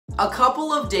A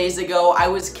couple of days ago, I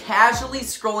was casually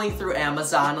scrolling through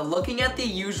Amazon looking at the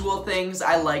usual things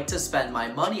I like to spend my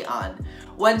money on,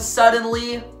 when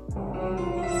suddenly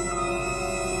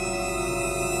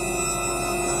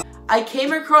I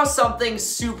came across something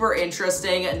super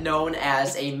interesting known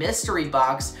as a mystery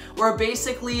box, where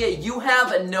basically you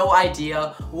have no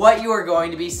idea what you are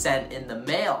going to be sent in the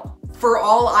mail. For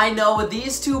all I know,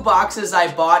 these two boxes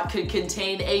I bought could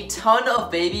contain a ton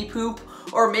of baby poop,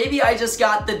 or maybe I just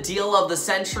got the deal of the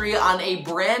century on a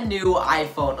brand new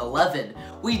iPhone 11.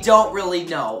 We don't really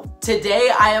know.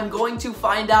 Today, I am going to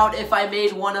find out if I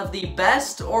made one of the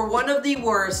best or one of the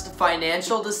worst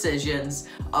financial decisions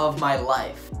of my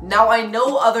life. Now, I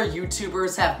know other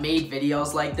YouTubers have made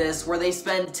videos like this where they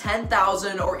spend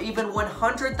 $10,000 or even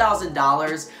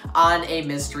 $100,000 on a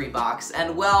mystery box,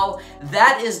 and well,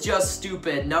 that is just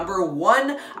stupid. Number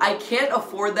one, I can't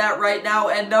afford that right now,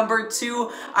 and number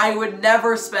two, I would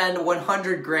never spend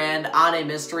 100 grand on a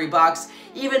mystery box,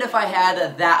 even if I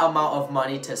had that amount of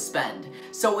money to spend.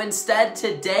 So instead,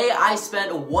 today I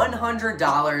spent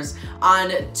 $100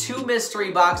 on two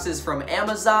mystery boxes from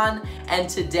Amazon, and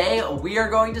today we are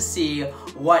going to see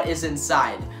what is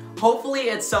inside. Hopefully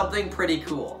it's something pretty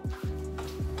cool.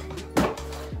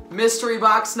 Mystery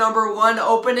box number one,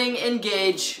 opening,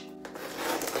 engage.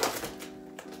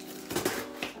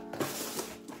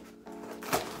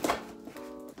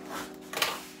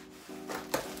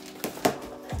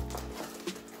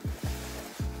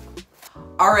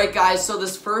 Alright guys, so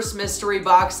this first mystery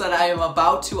box that I am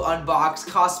about to unbox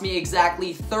cost me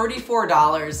exactly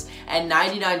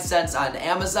 $34.99 on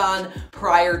Amazon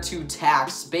prior to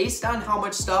tax. Based on how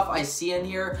much stuff I see in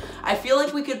here, I feel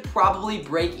like we could probably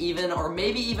break even or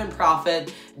maybe even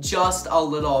profit just a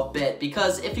little bit,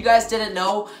 because if you guys didn't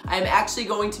know, I'm actually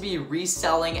going to be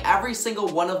reselling every single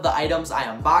one of the items I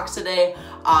unbox today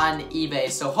on eBay.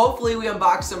 So hopefully we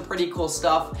unbox some pretty cool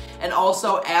stuff, and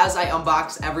also as I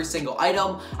unbox every single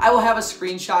item, I will have a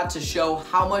screenshot to show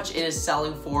how much it is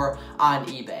selling for on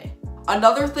eBay.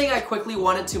 Another thing I quickly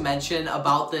wanted to mention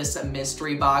about this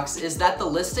mystery box is that the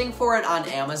listing for it on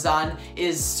Amazon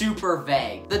is super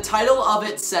vague. The title of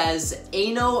it says,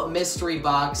 "Ano Mystery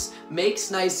Box, makes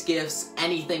nice gifts,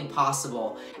 anything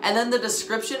possible." And then the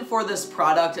description for this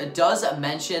product does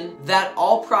mention that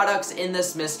all products in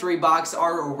this mystery box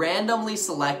are randomly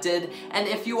selected, and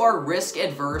if you are risk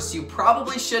adverse, you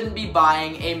probably shouldn't be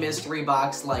buying a mystery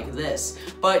box like this.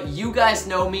 But you guys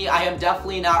know me, I am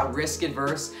definitely not risk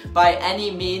adverse by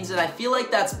any means, and I feel like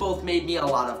that's both made me a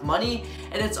lot of money,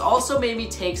 and it's also made me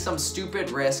take some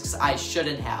stupid risks I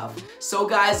shouldn't have. So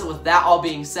guys, with that all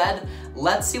being said,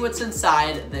 let's see what's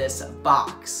inside this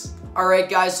box. Alright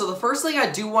guys, so the first thing I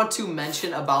do want to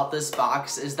mention about this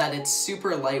box is that it's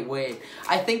super lightweight.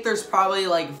 I think there's probably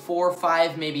like 4,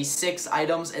 5, maybe 6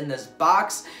 items in this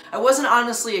box. I wasn't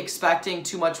honestly expecting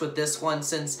too much with this one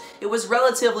since it was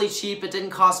relatively cheap. It didn't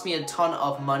cost me a ton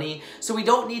of money, so we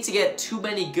don't need to get too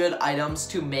many good items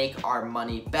to make our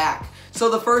money back. So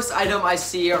the first item I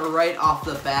see right off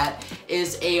the bat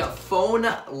is a phone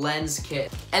lens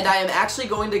kit. And I am actually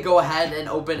going to go ahead and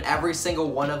open every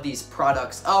single one of these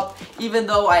products up, even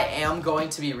though I am going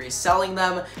to be reselling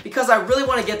them, because I really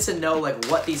want to get to know like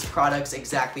what these products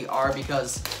exactly are,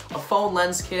 because a phone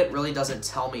lens kit really doesn't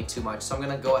tell me too much. So I'm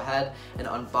going to go ahead and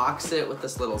unbox it with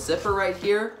this little zipper right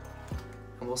here,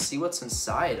 and we'll see what's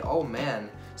inside. Oh man.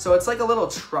 So it's like a little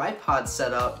tripod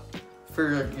setup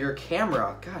for your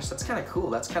camera. Gosh, that's kind of cool.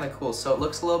 That's kind of cool. So it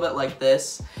looks a little bit like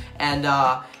this, and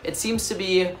it seems to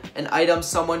be an item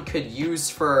someone could use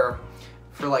for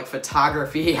like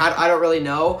photography. I don't really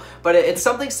know, but it's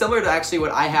something similar to actually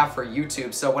what I have for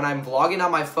YouTube. So when I'm vlogging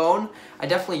on my phone, I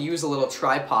definitely use a little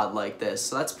tripod like this.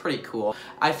 So that's pretty cool.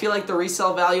 I feel like the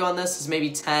resale value on this is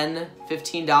maybe $10,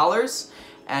 $15,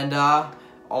 and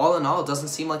all in all, it doesn't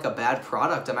seem like a bad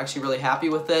product. I'm actually really happy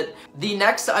with it. The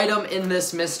next item in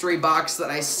this mystery box that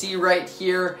I see right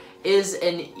here is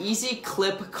an easy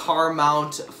clip car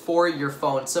mount for your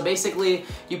phone. So basically,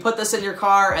 you put this in your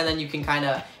car and then you can kind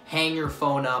of hang your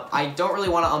phone up. I don't really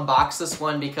want to unbox this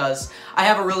one because I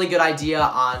have a really good idea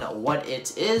on what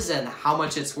it is and how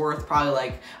much it's worth. Probably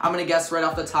like, I'm gonna guess right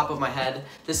off the top of my head,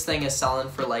 this thing is selling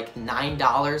for like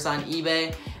 $9 on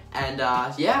eBay. And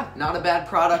yeah, not a bad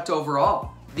product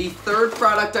overall. The third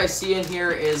product I see in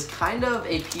here is kind of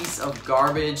a piece of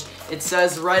garbage. It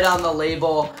says right on the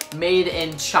label, made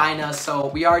in China, so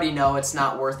we already know it's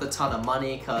not worth a ton of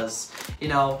money because, you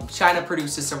know, China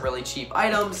produces some really cheap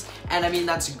items, and I mean,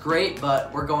 that's great,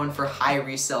 but we're going for high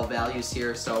resale values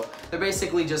here, so they're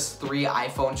basically just 3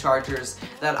 iPhone chargers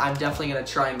that I'm definitely gonna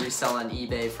try and resell on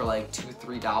eBay for like $2,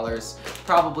 $3.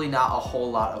 Probably not a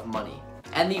whole lot of money.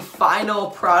 And the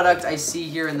final product I see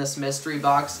here in this mystery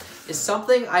box is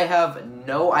something I have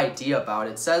no idea about.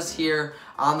 It says here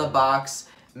on the box,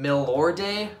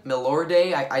 Milorde,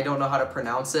 I don't know how to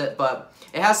pronounce it, but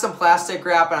it has some plastic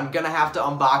wrap, and I'm gonna have to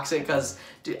unbox it because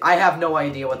I have no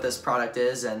idea what this product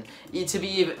is, and to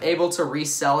be able to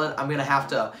resell it, I'm gonna have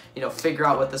to, figure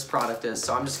out what this product is.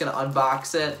 So I'm just gonna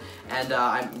unbox it, and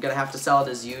I'm gonna have to sell it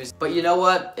as used. But you know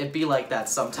what? It'd be like that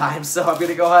sometimes. So I'm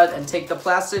gonna go ahead and take the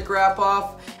plastic wrap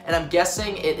off, and I'm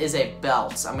guessing it is a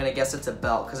belt. I'm gonna guess it's a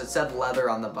belt because it said leather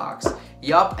on the box.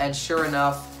 Yup, and sure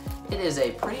enough, it is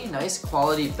a pretty nice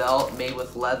quality belt made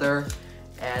with leather,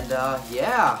 and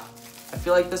yeah, I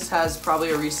feel like this has probably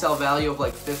a resale value of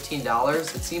like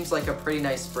 $15. It seems like a pretty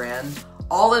nice brand.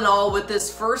 All in all, with this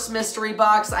first mystery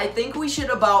box, I think we should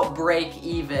about break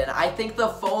even. I think the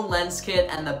phone lens kit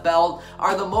and the belt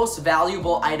are the most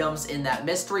valuable items in that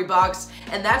mystery box,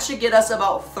 and that should get us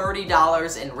about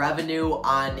 $30 in revenue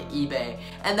on eBay.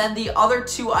 And then the other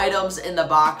two items in the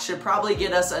box should probably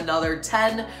get us another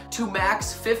 $10 to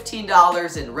max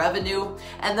 $15 in revenue.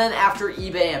 And then after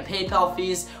eBay and PayPal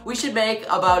fees, we should make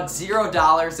about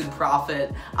 $0 in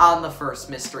profit on the first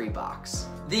mystery box.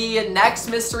 The next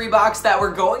mystery box that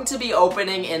we're going to be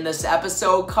opening in this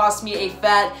episode cost me a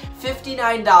fat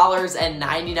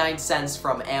 $59.99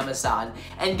 from Amazon.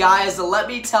 And guys, let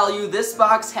me tell you, this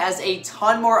box has a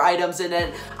ton more items in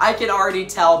it. I can already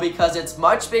tell because it's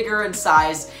much bigger in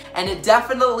size and it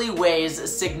definitely weighs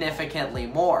significantly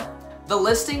more. The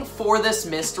listing for this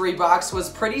mystery box was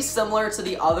pretty similar to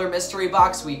the other mystery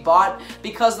box we bought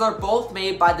because they're both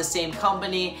made by the same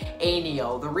company,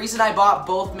 Aineo. The reason I bought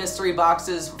both mystery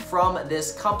boxes from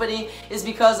this company is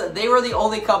because they were the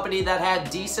only company that had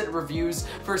decent reviews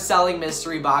for selling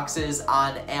mystery boxes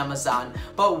on Amazon.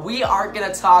 But we aren't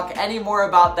gonna talk any more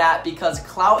about that because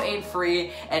clout ain't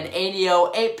free and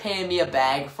Aineo ain't paying me a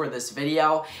bag for this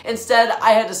video. Instead,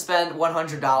 I had to spend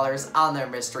 $100 on their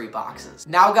mystery boxes.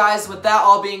 Now guys, with that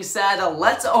all being said,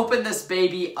 let's open this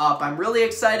baby up. I'm really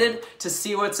excited to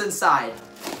see what's inside.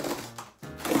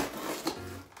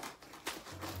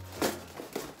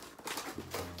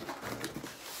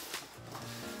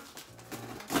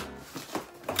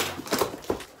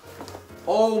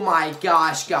 Oh my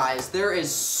gosh, guys, there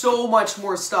is so much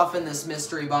more stuff in this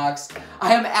mystery box.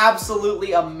 I am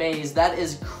absolutely amazed. That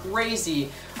is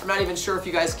crazy. I'm not even sure if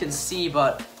you guys can see,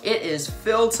 but it is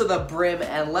filled to the brim,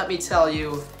 and let me tell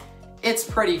you, it's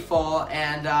pretty full.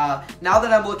 And now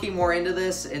that I'm looking more into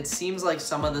this, it seems like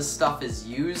some of this stuff is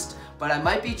used, but I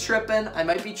might be tripping.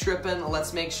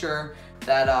 Let's make sure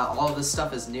that all of this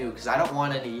stuff is new because I don't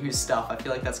want any used stuff. I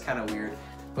feel like that's kind of weird.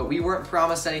 But we weren't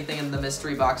promised anything in the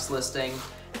mystery box listing.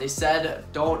 They said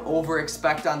don't over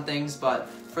expect on things, but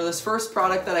for this first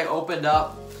product that I opened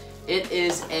up, it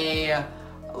is a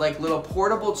little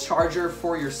portable charger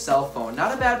for your cell phone.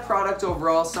 Not a bad product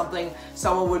overall, something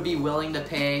someone would be willing to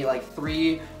pay like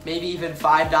 $3, maybe even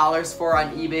 $5 for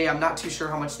on eBay. I'm not too sure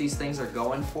how much these things are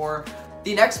going for.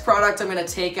 The next product I'm gonna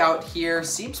take out here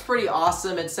seems pretty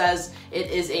awesome. It says it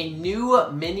is a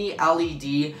new mini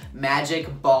LED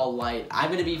magic ball light. I'm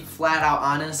gonna be flat out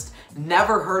honest,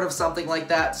 never heard of something like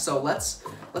that. So let's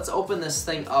open this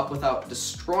thing up without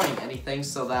destroying anything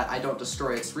so that I don't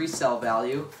destroy its resale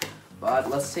value. But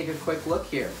let's take a quick look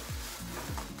here.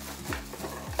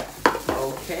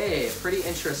 Okay, pretty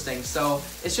interesting. So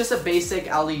it's just a basic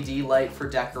LED light for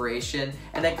decoration,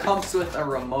 and it comes with a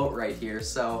remote right here.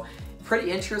 So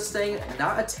pretty interesting,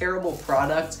 not a terrible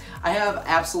product. I have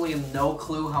absolutely no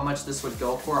clue how much this would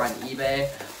go for on eBay,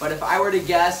 but if I were to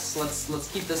guess, let's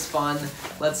keep this fun.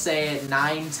 Let's say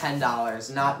 $9,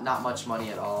 $10, not much money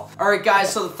at all. All right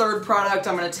guys, so the third product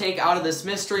I'm gonna take out of this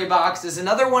mystery box is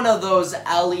another one of those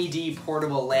LED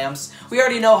portable lamps. We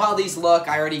already know how these look.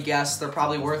 I already guessed they're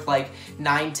probably worth like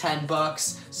 $9,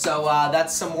 $10. So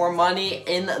that's some more money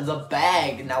in the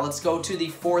bag. Now let's go to the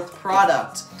fourth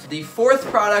product. The fourth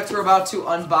product we're about to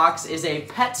unbox is a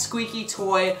pet squeaky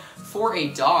toy for a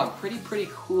dog. Pretty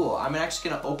cool. I'm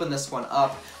actually gonna open this one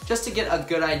up just to get a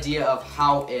good idea of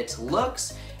how it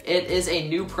looks. It is a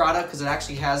new product because it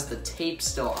actually has the tape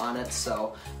still on it,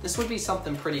 so this would be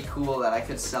something pretty cool that I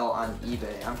could sell on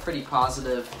eBay. I'm pretty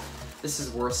positive this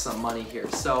is worth some money here.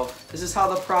 So this is how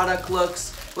the product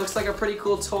looks. Looks like a pretty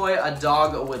cool toy a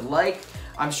dog would like.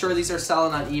 I'm sure these are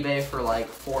selling on eBay for like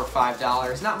 $4 or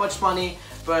 $5. Not much money,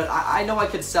 but I know I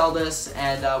could sell this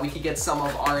and we could get some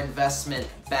of our investment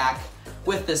back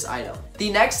with this item.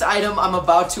 The next item I'm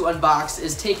about to unbox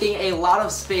is taking a lot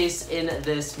of space in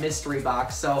this mystery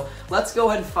box. So let's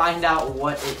go ahead and find out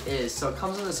what it is. So it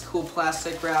comes in this cool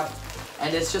plastic wrap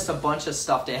and it's just a bunch of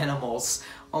stuffed animals.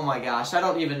 Oh my gosh, I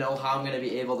don't even know how I'm going to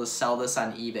be able to sell this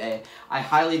on eBay. I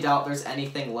highly doubt there's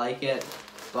anything like it,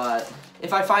 but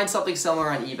if I find something similar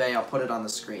on eBay, I'll put it on the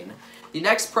screen. The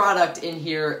next product in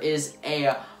here is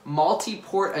a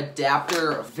multi-port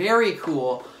adapter. Very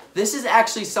cool. This is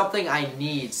actually something I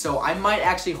need, so I might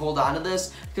actually hold on to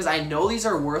this because I know these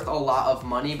are worth a lot of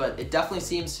money, but it definitely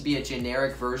seems to be a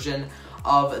generic version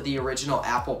of the original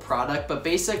Apple product. But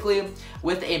basically,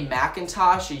 with a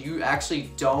Macintosh, you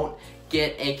actually don't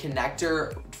get a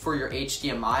connector for your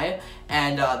HDMI,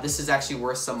 and this is actually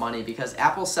worth some money because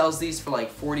Apple sells these for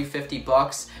like 40-50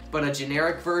 bucks, but a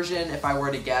generic version, if I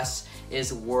were to guess,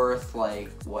 is worth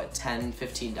like, what,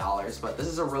 $10-15, but this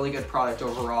is a really good product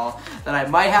overall that I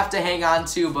might have to hang on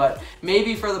to, but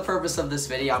maybe for the purpose of this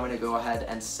video, I'm gonna go ahead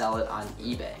and sell it on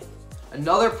eBay.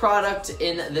 Another product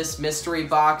in this mystery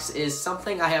box is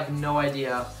something I have no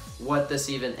idea what this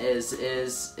even is.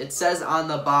 It says on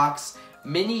the box,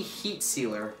 mini heat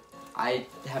sealer. I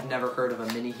have never heard of a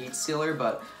mini heat sealer,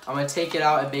 but I'm gonna take it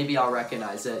out and maybe I'll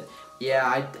recognize it.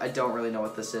 Yeah, I don't really know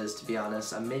what this is, to be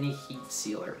honest. A mini heat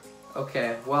sealer.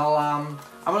 Okay, well, I'm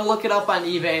gonna look it up on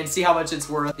eBay and see how much it's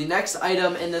worth. The next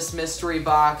item in this mystery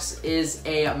box is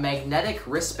a magnetic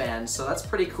wristband, so that's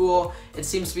pretty cool. It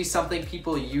seems to be something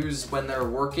people use when they're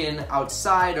working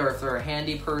outside or if they're a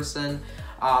handy person.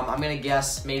 I'm gonna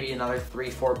guess maybe another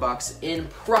 $3-4 bucks in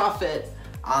profit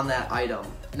on that item.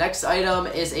 Next item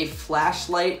is a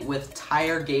flashlight with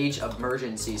tire gauge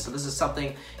emergency. So this is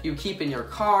something you keep in your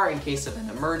car in case of an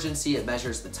emergency. It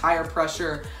measures the tire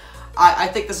pressure. I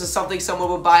think this is something someone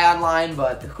would buy online,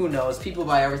 but who knows? People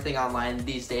buy everything online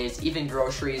these days, even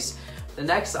groceries. The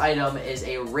next item is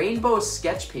a rainbow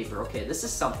sketch paper. Okay, this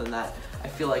is something that I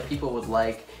feel like people would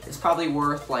like. It's probably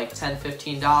worth like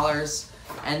 $10-15.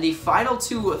 And the final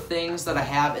two things that I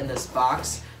have in this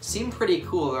box seem pretty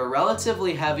cool. They're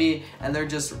relatively heavy and they're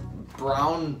just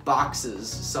brown boxes.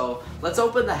 So let's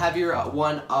open the heavier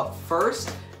one up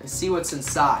first and see what's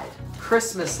inside.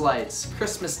 Christmas lights,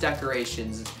 Christmas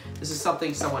decorations. This is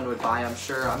something someone would buy, I'm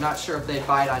sure. I'm not sure if they'd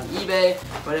buy it on eBay,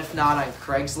 but if not on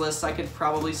Craigslist, I could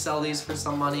probably sell these for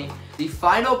some money. The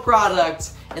final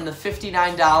product in the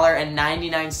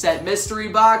 $59.99 mystery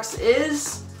box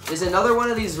is another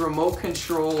one of these remote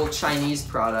control Chinese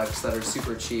products that are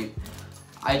super cheap.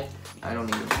 I don't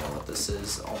even know what this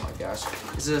is. Oh my gosh.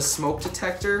 Is it a smoke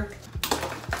detector?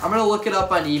 I'm gonna look it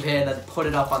up on eBay and then put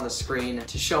it up on the screen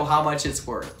to show how much it's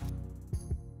worth.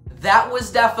 That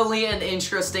was definitely an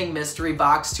interesting mystery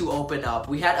box to open up.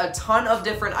 We had a ton of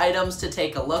different items to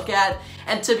take a look at,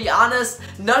 and to be honest,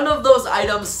 none of those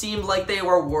items seemed like they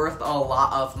were worth a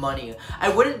lot of money. I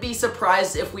wouldn't be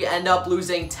surprised if we end up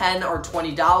losing $10 or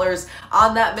 $20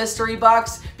 on that mystery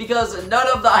box because none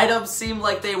of the items seemed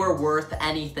like they were worth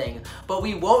anything. But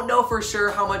we won't know for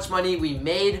sure how much money we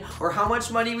made or how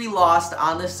much money we lost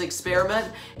on this experiment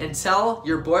until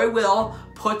your boy Will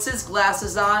puts his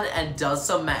glasses on and does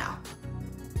some math.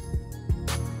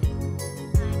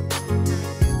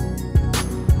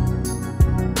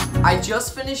 I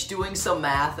just finished doing some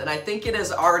math and I think it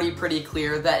is already pretty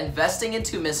clear that investing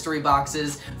into mystery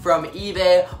boxes from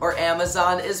eBay or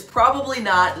Amazon is probably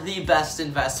not the best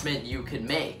investment you can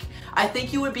make. I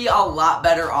think you would be a lot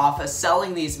better off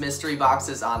selling these mystery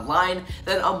boxes online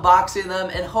than unboxing them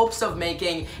in hopes of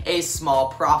making a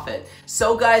small profit.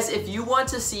 So guys, if you want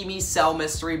to see me sell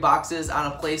mystery boxes on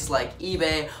a place like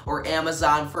eBay or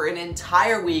Amazon for an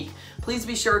entire week, please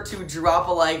be sure to drop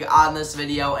a like on this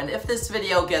video, and if this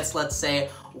video gets, let's say,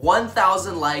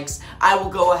 1,000 likes, I will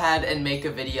go ahead and make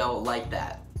a video like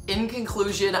that. In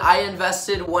conclusion, I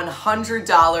invested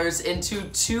 $100 into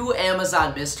 2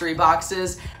 Amazon mystery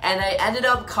boxes, and I ended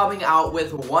up coming out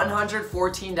with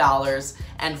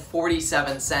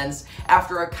 $114.47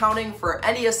 after accounting for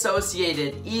any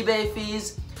associated eBay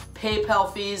fees,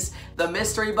 PayPal fees, the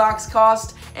mystery box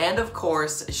cost, and of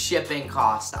course, shipping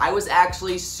cost. I was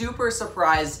actually super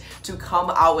surprised to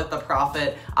come out with a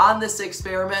profit on this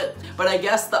experiment, but I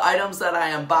guess the items that I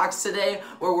unboxed today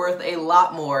were worth a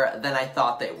lot more than I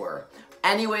thought they were.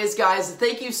 Anyways guys,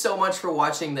 thank you so much for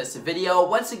watching this video.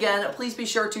 Once again, please be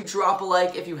sure to drop a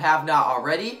like if you have not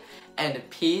already, and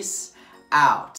peace out.